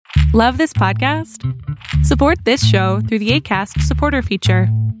Love this podcast? Support this show through the Acast supporter feature.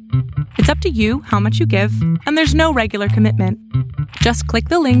 It's up to you how much you give, and there's no regular commitment. Just click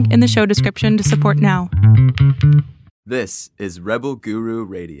the link in the show description to support now. This is Rebel Guru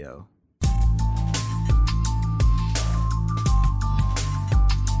Radio.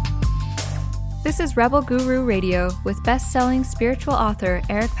 This is Rebel Guru Radio with best-selling spiritual author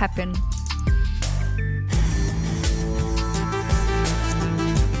Eric Pepin.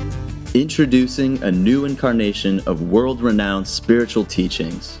 Introducing a new incarnation of world-renowned spiritual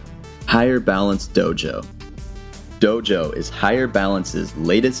teachings, Higher Balance Dojo. Dojo is Higher Balance's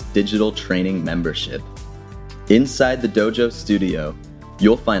latest digital training membership. Inside the Dojo studio,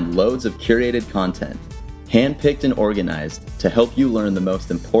 you'll find loads of curated content, handpicked and organized to help you learn the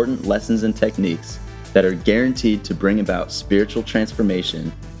most important lessons and techniques that are guaranteed to bring about spiritual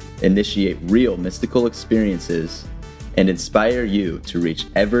transformation, initiate real mystical experiences, and inspire you to reach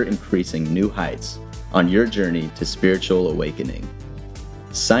ever-increasing new heights on your journey to spiritual awakening.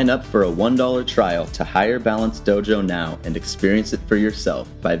 Sign up for a $1 trial to Higher Balance Dojo now and experience it for yourself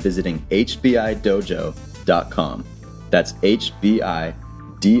by visiting hbidojo.com. That's hbidojo.com.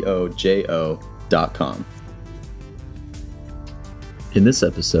 In this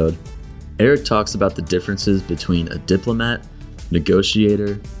episode, Eric talks about the differences between a diplomat,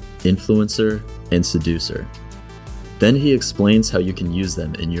 negotiator, influencer, and seducer. Then he explains how you can use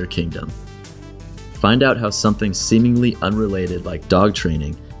them in your kingdom. Find out how something seemingly unrelated like dog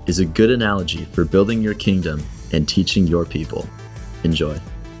training is a good analogy for building your kingdom and teaching your people. Enjoy.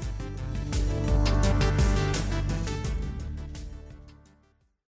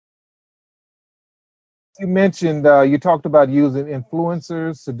 You mentioned, you talked about using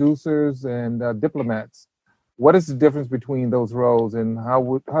influencers, seducers, and diplomats. What is the difference between those roles, and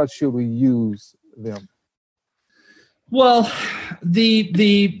how should we use them? Well,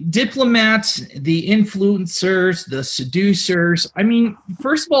 the diplomats, the influencers, the seducers, I mean,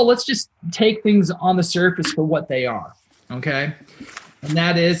 first of all, let's just take things on the surface for what they are, okay? And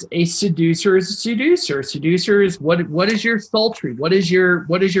that is a seducer is a seducer. A seducer is what is your sultry? What is your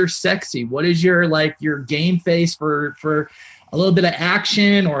sexy? What is your your game face for a little bit of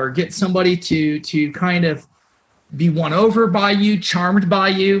action, or get somebody to kind of be won over by you, charmed by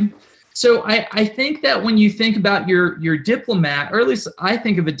you? So I think that when you think about your diplomat, or at least I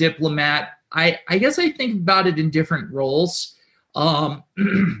think of a diplomat, I guess I think about it in different roles. The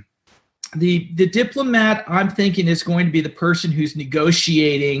diplomat, I'm thinking, is going to be the person who's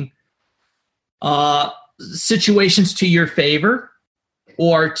negotiating situations to your favor,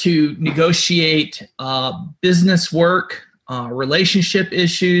 or to negotiate business work, relationship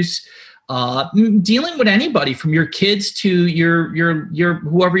issues, dealing with anybody from your kids to your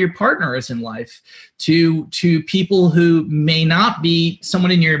whoever your partner is in life, to people who may not be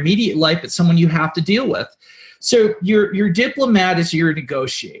someone in your immediate life, but someone you have to deal with. So your diplomat is your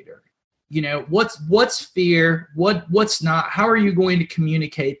negotiator. You know, what's fear, what's not, how are you going to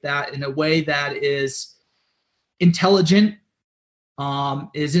communicate that in a way that is intelligent,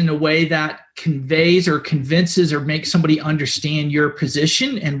 is in a way that conveys or convinces or makes somebody understand your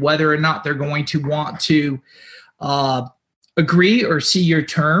position, and whether or not they're going to want to agree or see your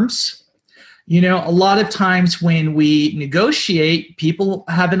terms. You know, a lot of times when we negotiate, people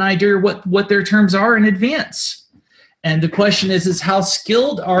have an idea what their terms are in advance. And the question is how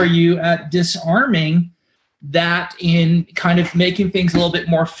skilled are you at disarming that in kind of making things a little bit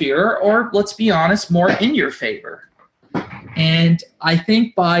more fair, or, let's be honest, more in your favor? And I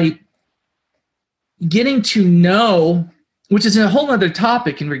think by getting to know, which is a whole other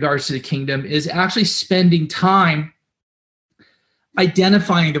topic in regards to the kingdom, is actually spending time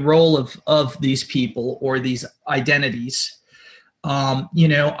identifying the role of these people or these identities. You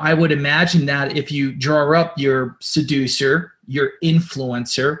know, I would imagine that if you draw up your seducer, your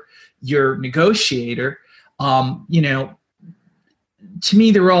influencer, your negotiator, you know, to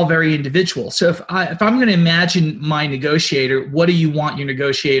me, they're all very individual. So if I'm going to imagine my negotiator, what do you want your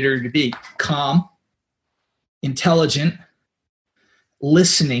negotiator to be? Calm, intelligent,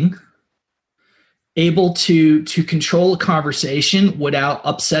 listening, able to control a conversation without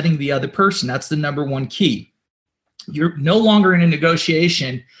upsetting the other person. That's the number one key. You're no longer in a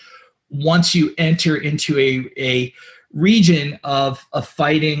negotiation once you enter into a region of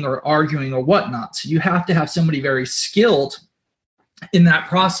fighting or arguing or whatnot. So you have to have somebody very skilled in that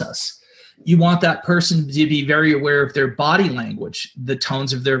process. You want that person to be very aware of their body language, the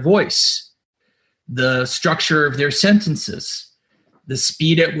tones of their voice, the structure of their sentences, the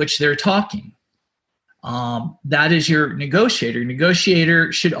speed at which they're talking. That is your negotiator.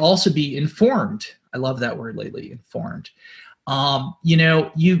 Negotiator should also be informed. I love that word lately, informed.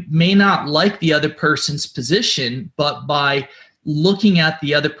 You may not like the other person's position, but by looking at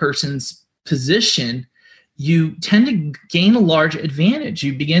the other person's position, you tend to gain a large advantage.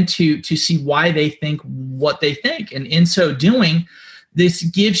 You begin to see why they think what they think. And in so doing, this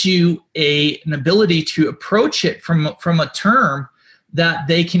gives you an ability to approach it from a term that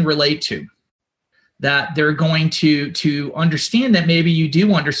they can relate to, that they're going to understand, that maybe you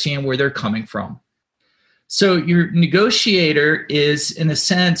do understand where they're coming from. So your negotiator is, in a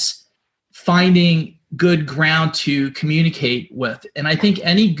sense, finding good ground to communicate with. And I think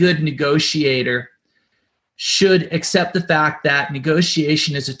any good negotiator should accept the fact that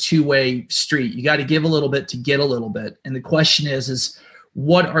negotiation is a two-way street. You got to give a little bit to get a little bit. And the question is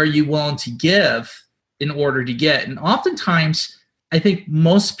what are you willing to give in order to get? And oftentimes, I think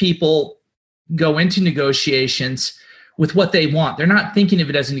most people go into negotiations with what they want. They're not thinking of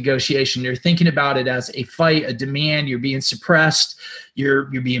it as a negotiation. They're thinking about it as a fight, a demand. You're being suppressed. You're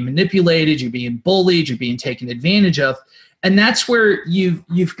being manipulated. You're being bullied. You're being taken advantage of. And that's where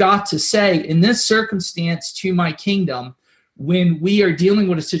you've got to say, in this circumstance, to my kingdom, when we are dealing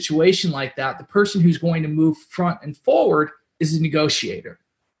with a situation like that, the person who's going to move front and forward is a negotiator.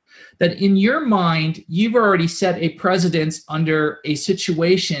 That in your mind, you've already set a precedence under a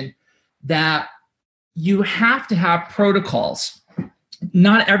situation that you have to have protocols.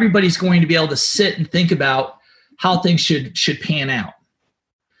 Not everybody's going to be able to sit and think about how things should pan out.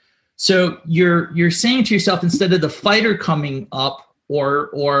 So you're saying to yourself, instead of the fighter coming up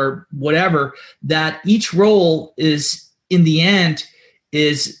or whatever, that each role is, in the end,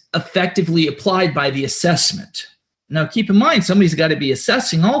 is effectively applied by the assessment. Now, keep in mind, somebody's got to be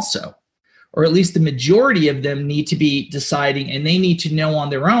assessing also, or at least the majority of them need to be deciding, and they need to know on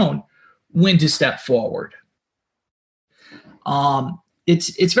their own when to step forward.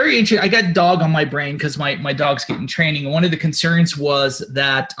 It's very interesting. I got dog on my brain because my dog's getting training. And one of the concerns was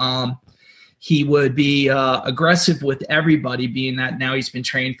that he would be aggressive with everybody, being that now he's been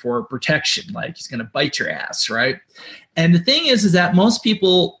trained for protection, like he's going to bite your ass, right? And the thing is that most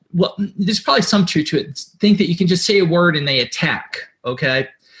people, well, there's probably some truth to it, think that you can just say a word and they attack, okay?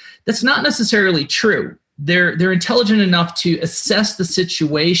 That's not necessarily true. They're intelligent enough to assess the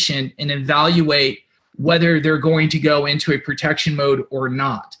situation and evaluate whether they're going to go into a protection mode or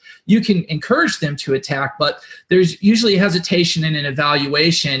not. You can encourage them to attack, but there's usually hesitation in an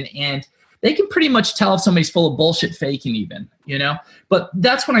evaluation, and they can pretty much tell if somebody's full of bullshit faking even, But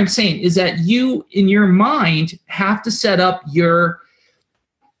that's what I'm saying, is that you, in your mind, have to set up your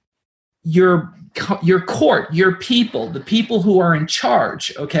court, your people, the people who are in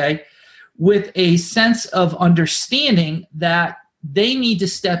charge, okay, with a sense of understanding that they need to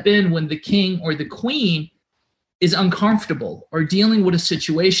step in when the king or the queen is uncomfortable or dealing with a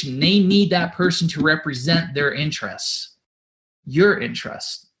situation. They need that person to represent their interests, your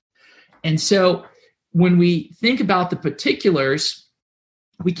interests. And so when we think about the particulars,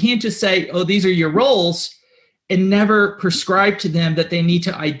 we can't just say, oh, these are your roles, and never prescribe to them that they need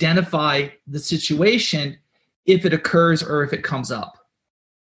to identify the situation if it occurs or if it comes up.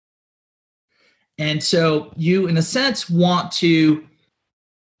 And so you, in a sense, want to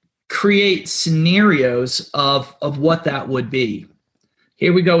create scenarios of what that would be.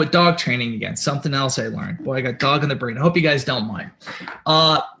 Here we go with dog training again. Something else I learned. Boy, I got dog in the brain. I hope you guys don't mind.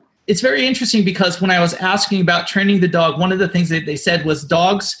 It's very interesting because when I was asking about training the dog, one of the things that they said was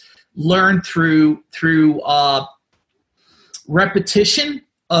dogs learn through repetition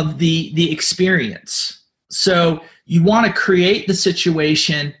of the experience. So you want to create the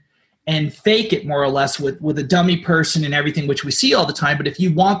situation and fake it more or less with a dummy person and everything, which we see all the time. But if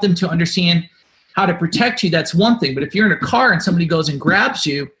you want them to understand how to protect you, that's one thing. But if you're in a car and somebody goes and grabs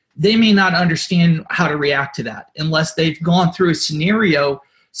you, they may not understand how to react to that unless they've gone through a scenario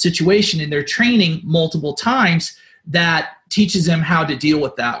situation in their training multiple times that teaches them how to deal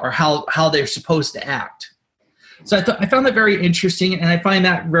with that or how they're supposed to act. So I found that very interesting, and I find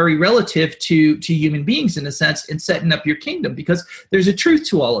that very relative to human beings in a sense in setting up your kingdom, because there's a truth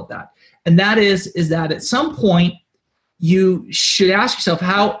to all of that. And that is that at some point you should ask yourself,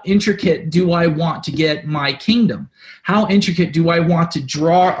 how intricate do I want to get my kingdom? How intricate do I want to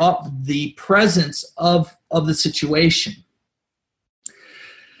draw up the presence of the situation?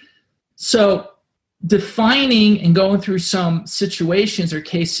 So defining and going through some situations or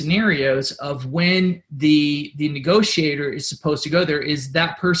case scenarios of when the negotiator is supposed to go there is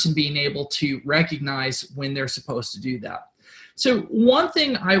that person being able to recognize when they're supposed to do that. So one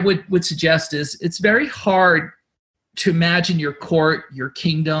thing I would suggest is it's very hard to imagine your court, your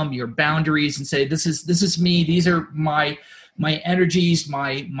kingdom, your boundaries, and say, this is me, these are my energies,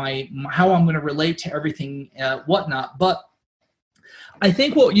 my how I'm going to relate to everything, whatnot. But I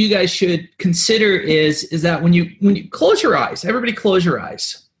think what you guys should consider is that when you close your eyes, everybody close your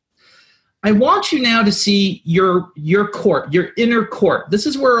eyes. I want you now to see your court, your inner court. This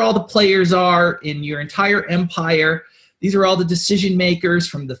is where all the players are in your entire empire. These are all the decision makers,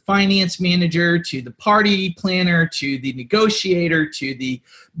 from the finance manager to the party planner to the negotiator to the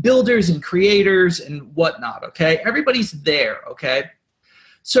builders and creators and whatnot, okay? Everybody's there, okay?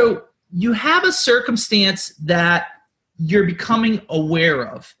 So you have a circumstance that you're becoming aware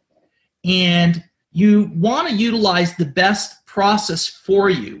of, and you want to utilize the best process for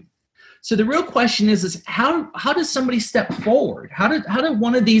you. So the real question is how does somebody step forward? How did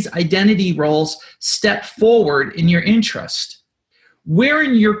one of these identity roles step forward in your interest? Where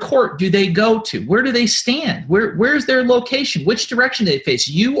in your court do they go to? Where do they stand? Where's their location? Which direction do they face?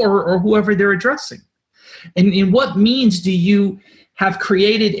 You or whoever they're addressing? And in what means do you have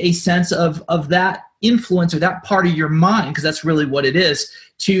created a sense of that influence or that part of your mind, because that's really what it is,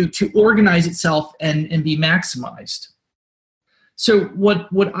 to organize itself and be maximized? So what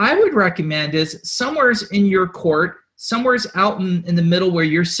I would recommend is somewhere's in your court, somewhere's out in the middle where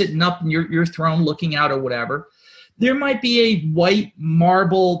you're sitting up in your throne looking out or whatever, there might be a white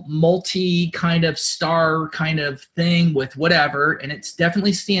marble multi kind of star kind of thing with whatever, and it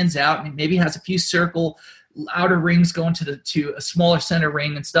definitely stands out, and it maybe has a few circle outer rings going to a smaller center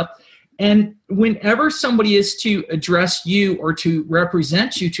ring and stuff. And whenever somebody is to address you or to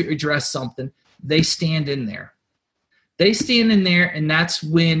represent you to address something, they stand in there. They stand in there, and that's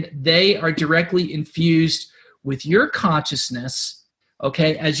when they are directly infused with your consciousness,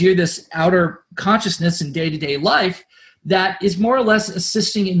 okay, as you're this outer consciousness in day-to-day life that is more or less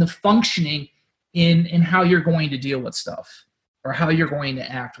assisting in the functioning in how you're going to deal with stuff or how you're going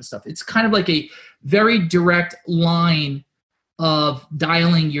to act with stuff. It's kind of like a very direct line of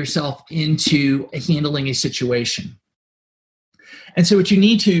dialing yourself into handling a situation. And so what you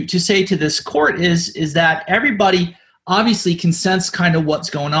need to say to this court is that everybody obviously can sense kind of what's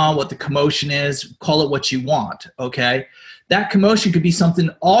going on, what the commotion is, call it what you want, okay? That commotion could be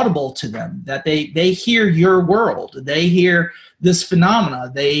something audible to them, that they hear your world, they hear this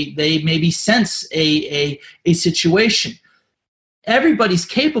phenomena, they maybe sense a situation. Everybody's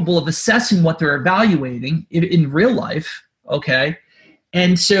capable of assessing what they're evaluating in real life, okay?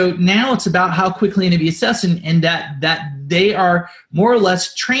 And so now it's about how quickly can it be assessed, and that they are more or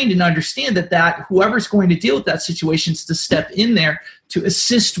less trained and understand that whoever's going to deal with that situation is to step in there to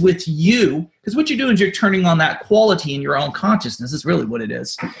assist with you, because what you're doing is you're turning on that quality in your own consciousness is really what it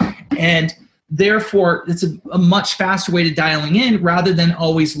is. And therefore, it's a much faster way to dialing in rather than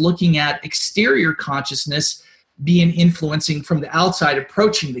always looking at exterior consciousness being influencing from the outside,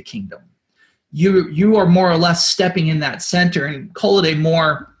 approaching the kingdom. You are more or less stepping in that center, and call it a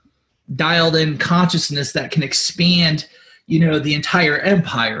more dialed in consciousness that can expand, the entire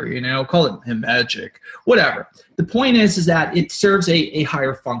empire, call it magic, whatever. The point is that it serves a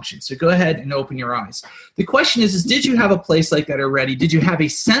higher function. So go ahead and open your eyes. The question is did you have a place like that already? Did you have a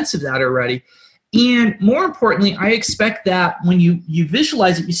sense of that already? And more importantly, I expect that when you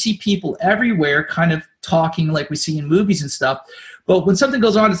visualize it, you see people everywhere kind of talking like we see in movies and stuff. But when something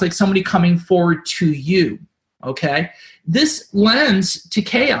goes on, it's like somebody coming forward to you, okay? This lends to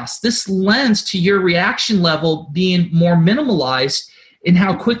chaos. This lends to your reaction level being more minimalized in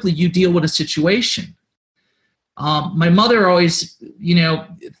how quickly you deal with a situation. My mother always,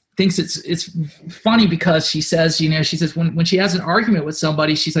 thinks it's funny because she says when she has an argument with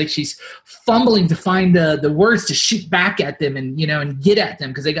somebody, she's fumbling to find the words to shoot back at them and get at them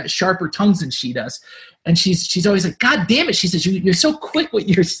because they got sharper tongues than she does. And she's always like, God damn it. She says, you're so quick with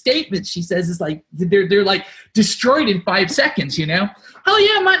your statements. She says it's like they're like destroyed in 5 seconds, Oh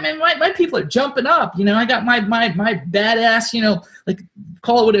yeah, my people are jumping up. I got my badass, like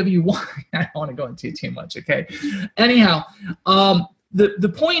call it whatever you want. I don't want to go into too much, okay? Anyhow,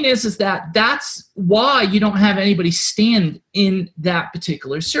 the point is that that's why you don't have anybody stand in that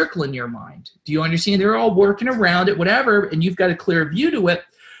particular circle in your mind. Do you understand? They're all working around it, whatever, and you've got a clear view to it.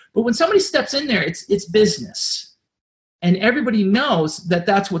 But when somebody steps in there, it's business. And everybody knows that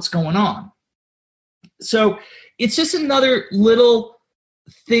that's what's going on. So it's just another little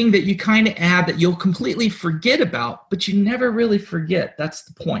thing that you kind of add that you'll completely forget about, but you never really forget. That's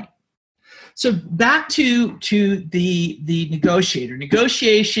the point. So back to the negotiator.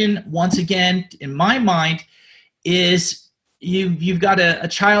 Negotiation, once again, in my mind, is you've got a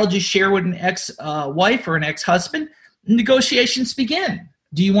child you share with an ex-wife or an ex-husband. Negotiations begin.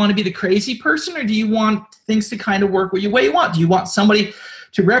 Do you want to be the crazy person, or do you want things to kind of work the way you want? Do you want somebody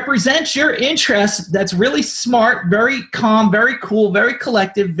to represent your interests that's really smart, very calm, very cool, very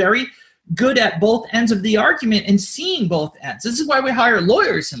collective, very good at both ends of the argument and seeing both ends. This is why we hire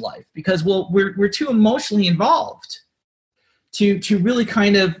lawyers in life, because we're too emotionally involved to really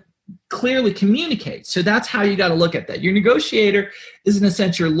kind of clearly communicate. So that's how you got to look at that. Your negotiator is in a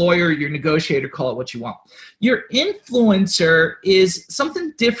sense your lawyer, your negotiator, call it what you want. Your influencer is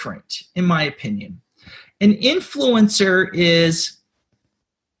something different, in my opinion. An influencer is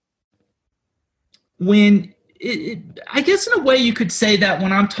when, I guess in a way you could say that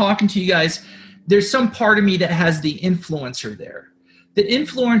when I'm talking to you guys, there's some part of me that has the influencer there. The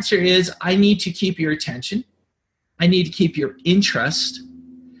influencer is, I need to keep your attention. I need to keep your interest.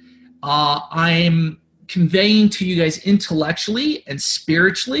 I'm conveying to you guys intellectually and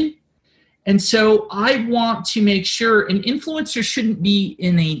spiritually. And so I want to make sure an influencer shouldn't be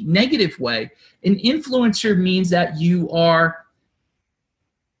in a negative way. An influencer means that you are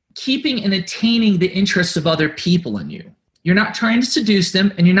keeping and attaining the interests of other people in you. You're not trying to seduce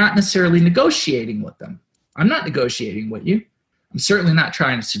them, and you're not necessarily negotiating with them. I'm not negotiating with you. I'm certainly not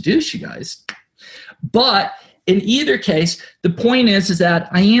trying to seduce you guys. But in either case, the point is that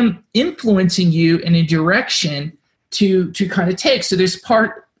I am influencing you in a direction to kind of take. So there's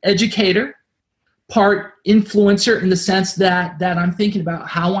part educator, part influencer in the sense that I'm thinking about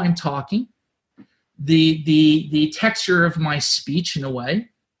how I'm talking, the texture of my speech in a way,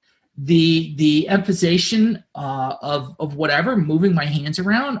 the emphasization of whatever, moving my hands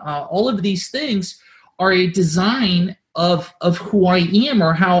around. All of these things are a design of who I am,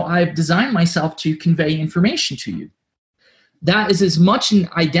 or how I've designed myself to convey information to you. That is as much an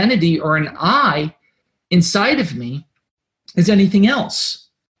identity or an I inside of me as anything else.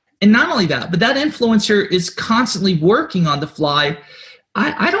 And not only that, but that influencer is constantly working on the fly.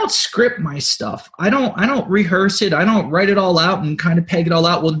 I don't script my stuff. I don't rehearse it. I don't write it all out and kind of peg it all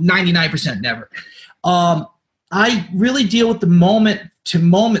out. Well, 99% never. I really deal with the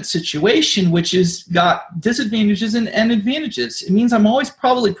moment-to-moment situation, which has got disadvantages and advantages. It means I'm always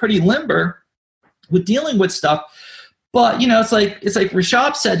probably pretty limber with dealing with stuff. But, it's like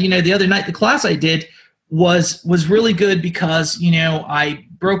Rashab said, the other night, the class I did was really good because, I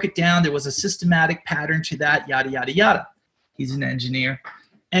broke it down. There was a systematic pattern to that, yada, yada, yada. He's an engineer.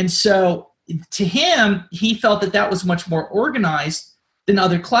 And so to him, he felt that was much more organized than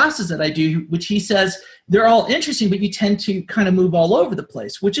other classes that I do, which he says they're all interesting, but you tend to kind of move all over the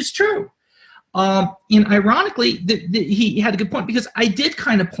place, which is true. And ironically, he had a good point, because I did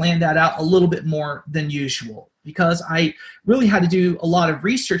kind of plan that out a little bit more than usual, because I really had to do a lot of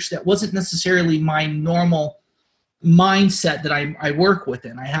research that wasn't necessarily my normal mindset that I work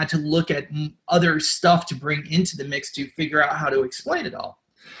within. I had to look at other stuff to bring into the mix to figure out how to explain it all.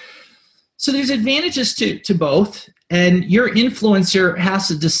 So there's advantages to both, and your influencer has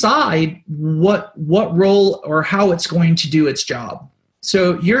to decide what role or how it's going to do its job.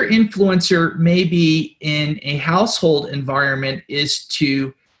 So your influencer may be in a household environment is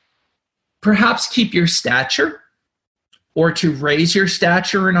to perhaps keep your stature or to raise your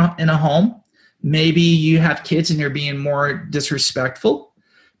stature in a home. Maybe you have kids and they're being more disrespectful.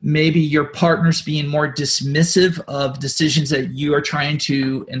 Maybe your partner's being more dismissive of decisions that you are trying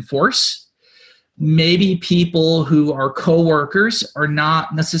to enforce. Maybe people who are coworkers are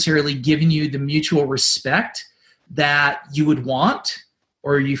not necessarily giving you the mutual respect that you would want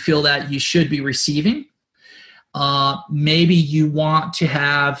or you feel that you should be receiving. Maybe you want to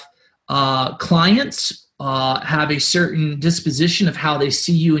have clients have a certain disposition of how they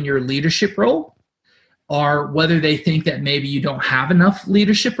see you in your leadership role, or whether they think that maybe you don't have enough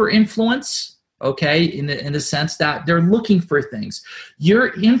leadership or influence, okay, in the sense that they're looking for things.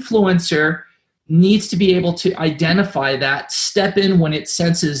 Your influencer needs to be able to identify that, step in when it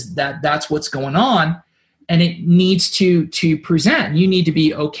senses that that's what's going on, and it needs to present. You need to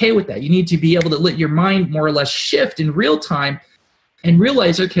be okay with that. You need to be able to let your mind more or less shift in real time and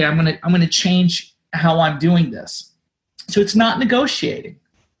realize, okay, I'm gonna change how I'm doing this. So it's not negotiating.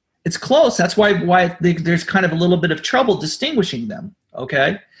 It's close. That's why there's kind of a little bit of trouble distinguishing them,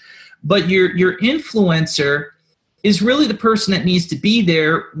 okay? But your influencer is really the person that needs to be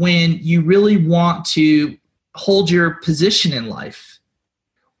there when you really want to hold your position in life,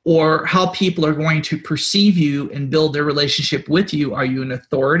 or how people are going to perceive you and build their relationship with you. Are you an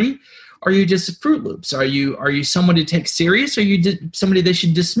authority? Are you just a Fruit Loops? Are you somebody to take serious? Or are you somebody they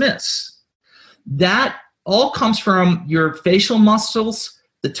should dismiss? That all comes from your facial muscles,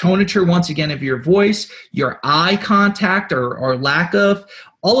 the tonature, once again, of your voice, your eye contact or lack of,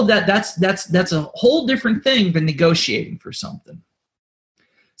 all of that. That's a whole different thing than negotiating for something.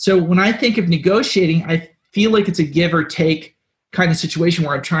 So when I think of negotiating, I feel like it's a give or take kind of situation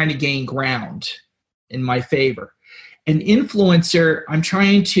where I'm trying to gain ground in my favor. An influencer, I'm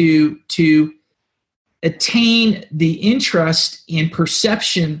trying to attain the interest and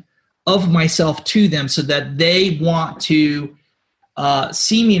perception of myself to them so that they want to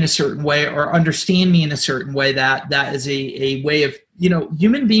see me in a certain way or understand me in a certain way. That is a way of,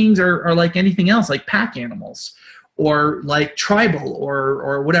 human beings are like anything else, like pack animals or like tribal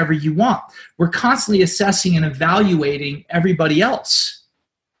or whatever you want. We're constantly assessing and evaluating everybody else.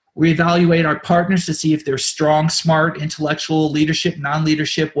 We evaluate our partners to see if they're strong, smart, intellectual, leadership,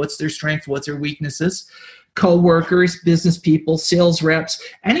 non-leadership, what's their strength, what's their weaknesses. Co-workers, business people, sales reps,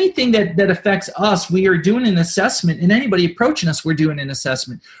 anything that affects us, we are doing an assessment, and anybody approaching us, we're doing an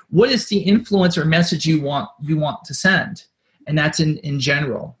assessment. What is the influence or message you want to send? And that's in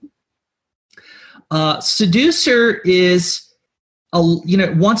general. Seducer is,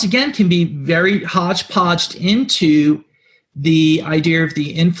 once again, can be very hodgepodged into the idea of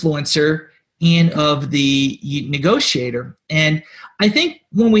the influencer and of the negotiator. And I think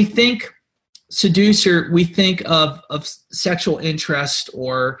when we think seducer, we think of sexual interest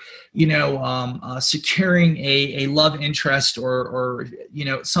or, securing a love interest or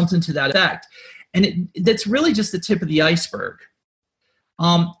something to that effect. And that's really just the tip of the iceberg.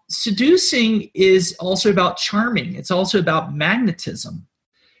 Seducing is also about charming. It's also about magnetism.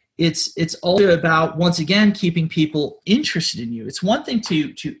 It's also about, once again, keeping people interested in you. It's one thing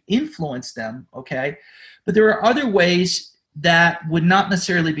to influence them, okay? But there are other ways that would not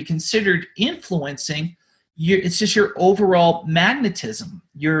necessarily be considered influencing. It's just your overall magnetism,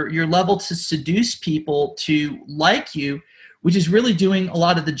 your level to seduce people to like you, which is really doing a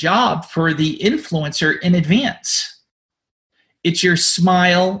lot of the job for the influencer in advance. It's your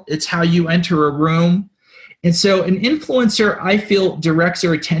smile. It's how you enter a room. And so an influencer, I feel, directs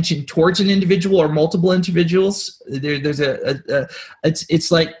their attention towards an individual or multiple individuals.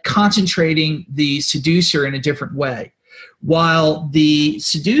 It's like concentrating the seducer in a different way. While the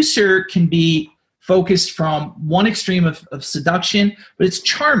seducer can be focused from one extreme of seduction, but it's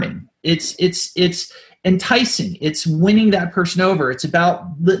charming. It's enticing. It's winning that person over. It's about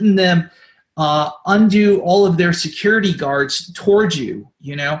letting them undo all of their security guards towards you,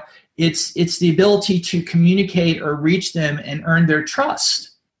 It's the ability to communicate or reach them and earn their trust.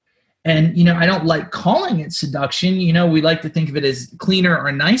 And, I don't like calling it seduction. We like to think of it as cleaner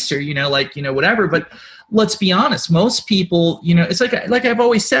or nicer, whatever. But let's be honest. Most people, it's like I've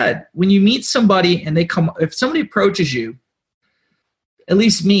always said, when you meet somebody and if somebody approaches you, at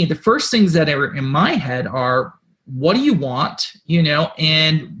least me, the first things that are in my head are, what do you want?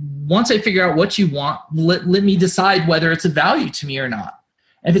 And once I figure out what you want, let me decide whether it's a value to me or not.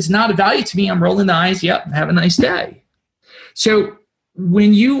 If it's not a value to me, I'm rolling the eyes. Yep, have a nice day. So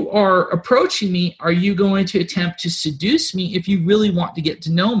when you are approaching me, are you going to attempt to seduce me if you really want to get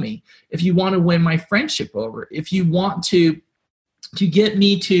to know me? If you want to win my friendship over? If you want to get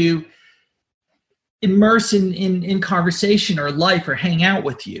me to immerse in conversation or life or hang out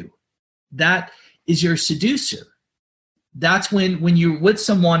with you? That is your seducer. That's when you're with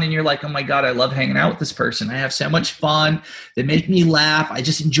someone and you're like, oh my God, I love hanging out with this person. I have so much fun. They make me laugh. I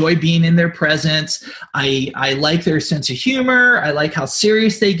just enjoy being in their presence. I like their sense of humor. I like how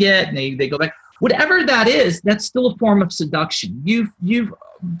serious they get. And they go back. Whatever that is, that's still a form of seduction. You've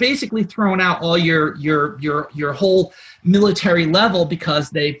basically thrown out all your whole military level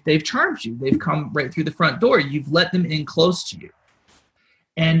because they've charmed you. They've come right through the front door. You've let them in close to you.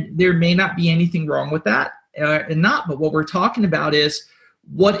 And there may not be anything wrong with that. But what we're talking about is,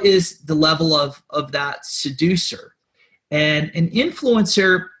 what is the level of that seducer? And an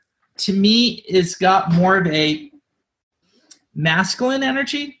influencer, to me, is got more of a masculine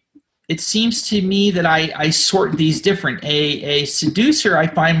energy. It seems to me that I sort these different. A seducer, I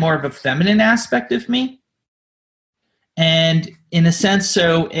find more of a feminine aspect of me. And in a sense,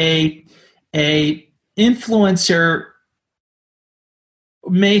 so a influencer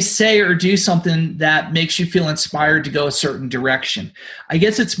may say or do something that makes you feel inspired to go a certain direction. I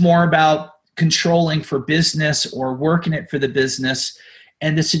guess it's more about controlling for business or working it for the business.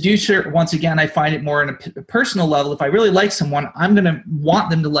 And the seducer, once again, I find it more on a personal level. If I really like someone, I'm going to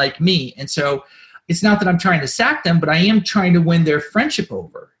want them to like me. And so it's not that I'm trying to sack them, but I am trying to win their friendship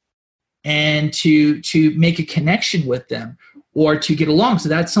over and to make a connection with them or to get along. So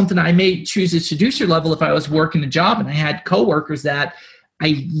that's something I may choose a seducer level if I was working a job and I had coworkers that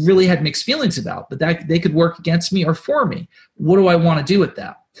I really had mixed feelings about, but that they could work against me or for me. What do I want to do with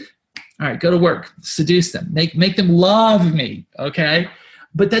that? All right, go to work, seduce them, make them love me, okay?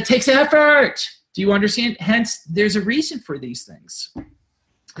 But that takes effort. Do you understand? Hence, there's a reason for these things.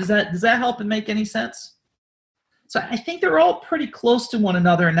 Does that help and make any sense? So I think they're all pretty close to one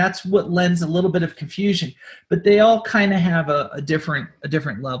another, and that's what lends a little bit of confusion. But they all kind of have a different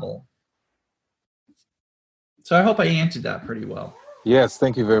level. So I hope I answered that pretty well. Yes,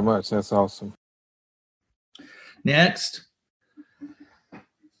 thank you very much. That's awesome. Next.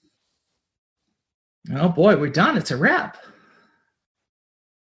 Oh boy, we're done. It's a wrap.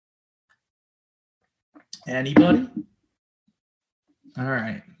 Anybody? All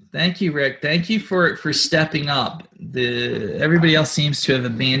right. Thank you, Rick. Thank you for stepping up. Everybody else seems to have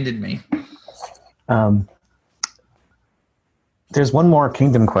abandoned me. There's one more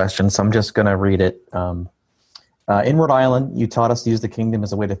kingdom question, so I'm just going to read it. In Rhode Island, you taught us to use the kingdom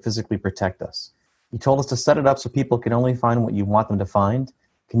as a way to physically protect us. You told us to set it up so people can only find what you want them to find.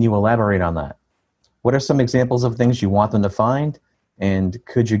 Can you elaborate on that? What are some examples of things you want them to find? And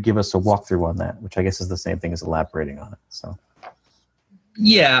could you give us a walkthrough on that, which I guess is the same thing as elaborating on it. So.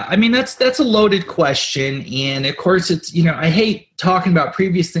 Yeah, I mean, that's a loaded question. And of course, it's, I hate talking about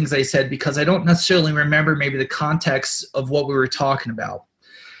previous things I said because I don't necessarily remember maybe the context of what we were talking about.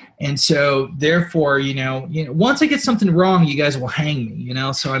 And so therefore, once I get something wrong, you guys will hang me,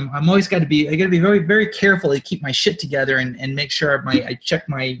 so I'm always I got to be very, very careful to keep my shit together and make sure I check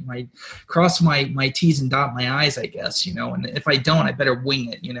cross my T's and dot my I's, I guess, and if I don't, I better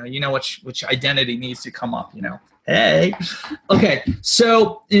wing it, which identity needs to come up, Hey, okay.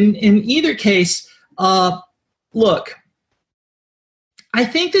 So in either case, look, I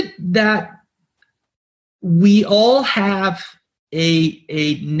think that we all have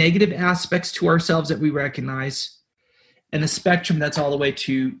a negative aspects to ourselves that we recognize, and a spectrum that's all the way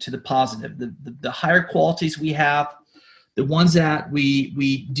to the positive. The higher qualities we have, the ones that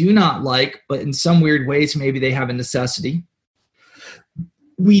we do not like, but in some weird ways maybe they have a necessity.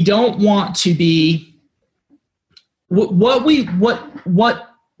 We don't want to be what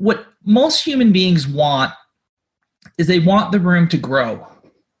most human beings want is they want the room to grow.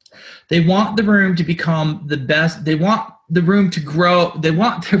 They want the room to become the best. They want the room to grow. They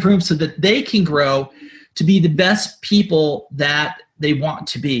want the room so that they can grow to be the best people that they want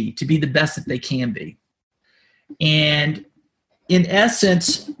to be the best that they can be. And in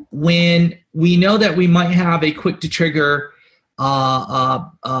essence, when we know that we might have a quick to trigger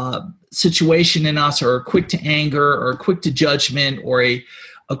situation in us, or quick to anger, or quick to judgment, or a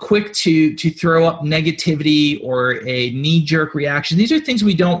quick to throw up negativity, or a knee-jerk reaction. These are things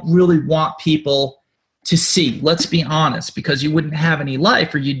we don't really want people to see. Let's be honest, because you wouldn't have any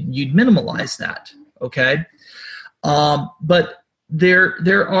life, or you'd minimalize that. Okay, but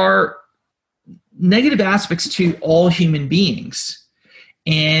there are negative aspects to all human beings.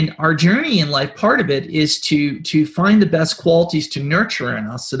 And our journey in life, part of it is to find the best qualities to nurture in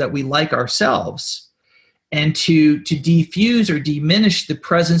us so that we like ourselves, and to defuse or diminish the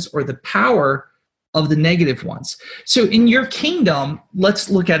presence or the power of the negative ones. So in your kingdom, let's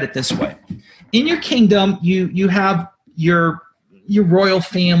look at it this way. In your kingdom, you have your royal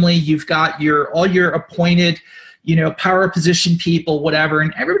family, you've got all your appointed, power position people, whatever,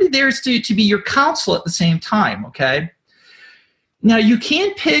 and everybody there is to be your counsel at the same time, okay? Now, you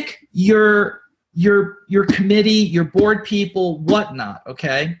can pick your committee, your board people, whatnot,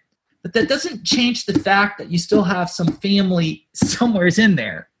 okay? But that doesn't change the fact that you still have some family somewheres in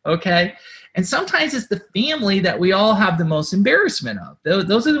there, okay? And sometimes it's the family that we all have the most embarrassment of.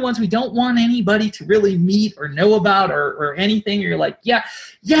 Those are the ones we don't want anybody to really meet or know about or anything. Or you're like, yeah,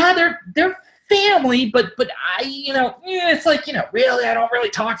 they're family, but I, it's like, really, I don't really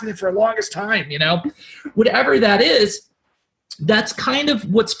talk to them for the longest time, whatever that is. That's kind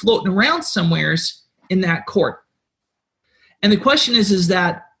of what's floating around somewheres in that court. And the question is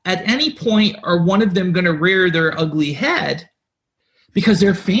that at any point are one of them going to rear their ugly head because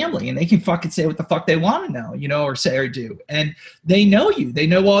they're family and they can fucking say what the fuck they want to know, or say or do. And they know you. They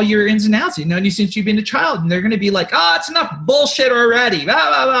know all your ins and outs. They've known you since you've been a child. And they're going to be like, it's enough bullshit already. Blah,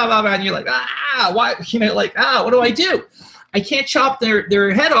 blah, blah, blah, blah. And you're like, why? What do I do? I can't chop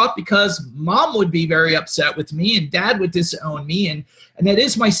their head off because mom would be very upset with me and dad would disown me. And that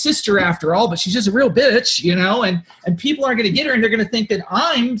is my sister after all, but she's just a real bitch, and people aren't going to get her and they're going to think that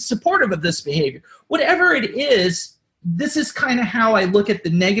I'm supportive of this behavior. Whatever it is, this is kind of how I look at the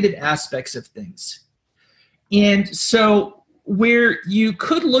negative aspects of things. And so where you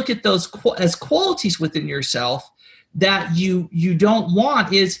could look at those as qualities within yourself that you don't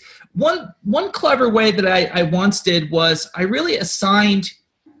want is one clever way that I once did was I really assigned,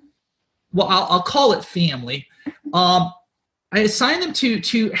 I'll call it family. I assigned them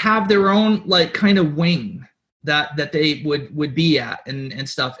to have their own kind of wing that they would be at and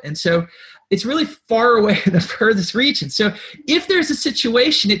stuff. And so it's really far away, the furthest reach. And so if there's a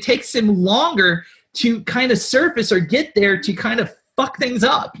situation, it takes them longer to kind of surface or get there to kind of fuck things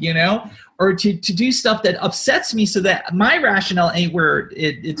up, or to do stuff that upsets me so that my rationale ain't where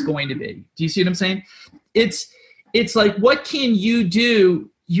it's going to be. Do you see what I'm saying? It's like, what can you do?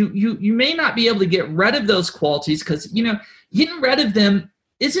 You may not be able to get rid of those qualities because, getting rid of them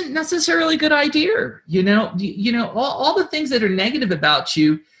isn't necessarily a good idea. All the things that are negative about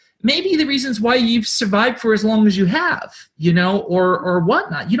you may be the reasons why you've survived for as long as you have, or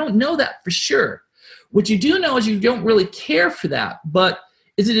whatnot. You don't know that for sure. What you do know is you don't really care for that. But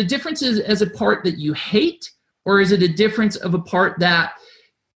is it a difference as a part that you hate, or is it a difference of a part that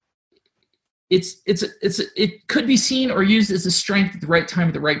it could be seen or used as a strength at the right time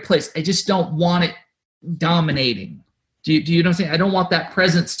at the right place? I just don't want it dominating. Do you know what I'm saying? I don't want that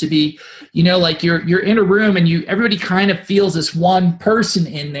presence to be, like you're in a room and everybody kind of feels this one person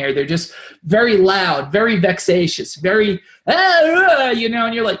in there. They're just very loud, very vexatious, very, and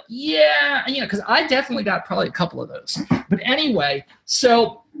you're like, yeah, because I definitely got probably a couple of those. But anyway,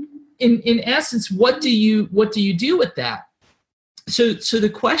 so in essence, what do you do with that? So the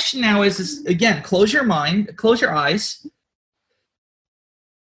question now is again, close your mind, close your eyes.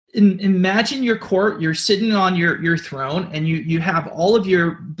 Imagine your court, you're sitting on your throne, and you have all of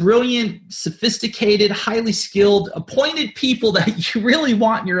your brilliant, sophisticated, highly skilled, appointed people that you really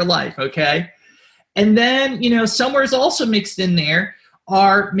want in your life, okay? And then, somewhere's also mixed in there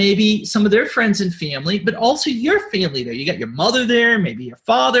are maybe some of their friends and family, but also your family there. You got your mother there, maybe your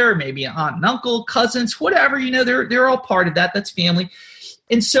father, maybe an aunt and uncle, cousins, whatever, they're all part of that. That's family.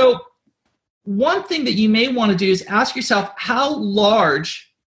 And so one thing that you may want to do is ask yourself, how large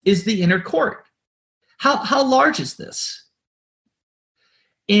is the inner court? How large is this?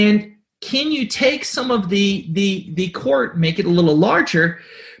 And can you take some of the court, make it a little larger,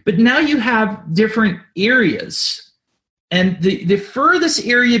 but now you have different areas. And the furthest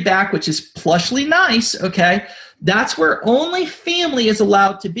area back, which is plushly nice, okay, that's where only family is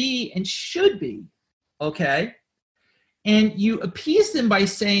allowed to be and should be, okay? And you appease them by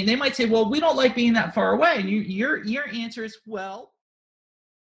saying, they might say, well, we don't like being that far away. And your answer is, well.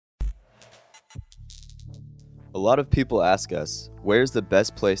 A lot of people ask us, where's the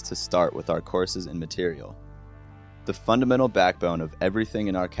best place to start with our courses and material? The fundamental backbone of everything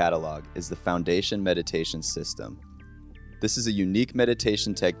in our catalog is the Foundation Meditation System. This is a unique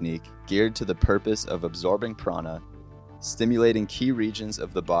meditation technique geared to the purpose of absorbing prana, stimulating key regions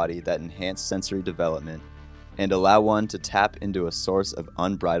of the body that enhance sensory development, and allow one to tap into a source of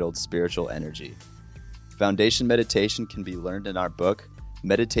unbridled spiritual energy. Foundation meditation can be learned in our book,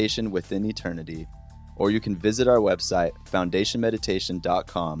 Meditation Within Eternity, or you can visit our website,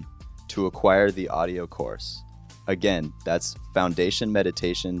 foundationmeditation.com, to acquire the audio course. Again, that's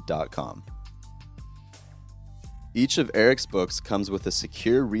foundationmeditation.com. Each of Eric's books comes with a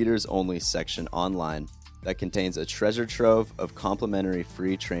secure readers-only section online that contains a treasure trove of complimentary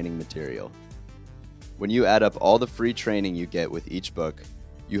free training material. When you add up all the free training you get with each book,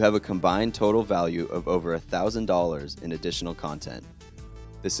 you have a combined total value of over $1,000 in additional content.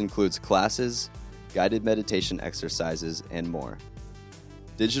 This includes classes, guided meditation exercises, and more.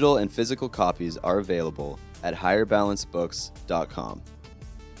 Digital and physical copies are available at higherbalancebooks.com.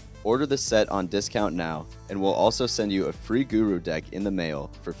 Order the set on discount now, and we'll also send you a free guru deck in the mail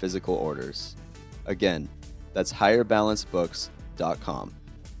for physical orders. Again, that's higherbalancebooks.com.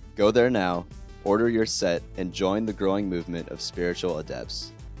 Go there now, order your set, and join the growing movement of spiritual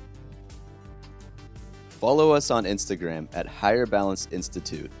adepts. Follow us on Instagram at Higher Balance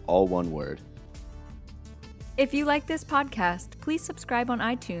Institute, all one word. If you like this podcast, please subscribe on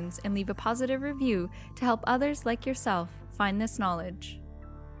iTunes and leave a positive review to help others like yourself find this knowledge.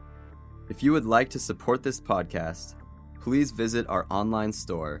 If you would like to support this podcast, please visit our online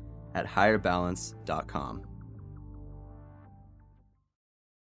store at higherbalance.com.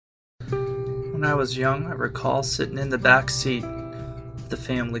 When I was young, I recall sitting in the back seat of the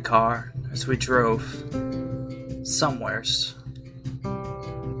family car as we drove somewheres,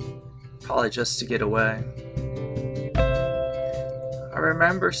 probably just to get away. I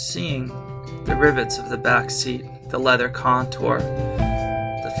remember seeing the rivets of the back seat, the leather contour,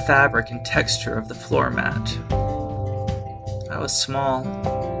 the fabric and texture of the floor mat. I was small.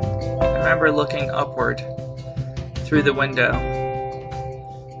 I remember looking upward through the window,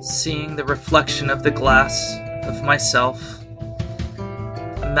 seeing the reflection of the glass of myself,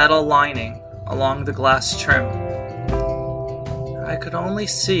 a metal lining along the glass trim. I could only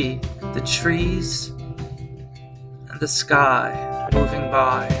see the trees and the sky moving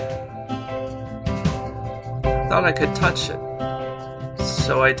by. I thought I could touch it,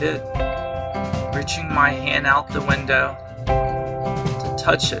 so I did, reaching my hand out the window to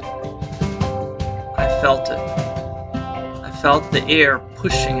touch it. felt it. I felt the air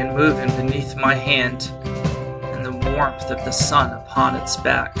pushing and moving beneath my hand and the warmth of the sun upon its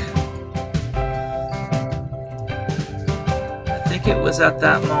back. I think it was at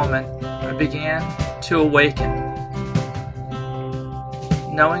that moment I began to awaken,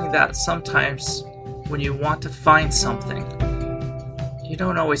 knowing that sometimes when you want to find something, you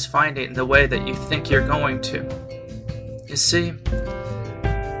don't always find it in the way that you think you're going to. You see,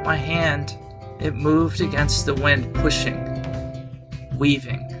 my hand, it moved against the wind, pushing,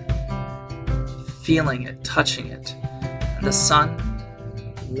 weaving, feeling it, touching it, and the sun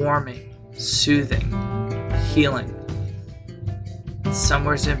warming, soothing, healing. And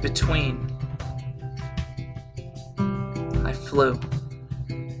somewhere in between, I flew.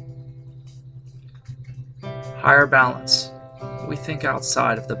 Higher balance. We think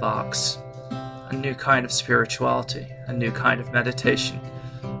outside of the box. A new kind of spirituality, a new kind of meditation,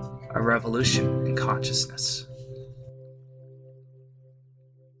 a revolution in consciousness.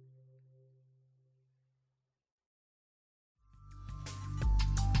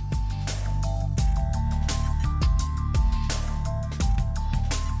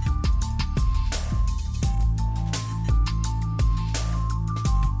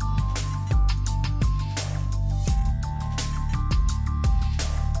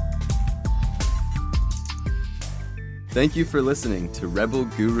 Thank you for listening to Rebel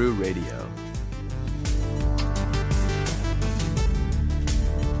Guru Radio.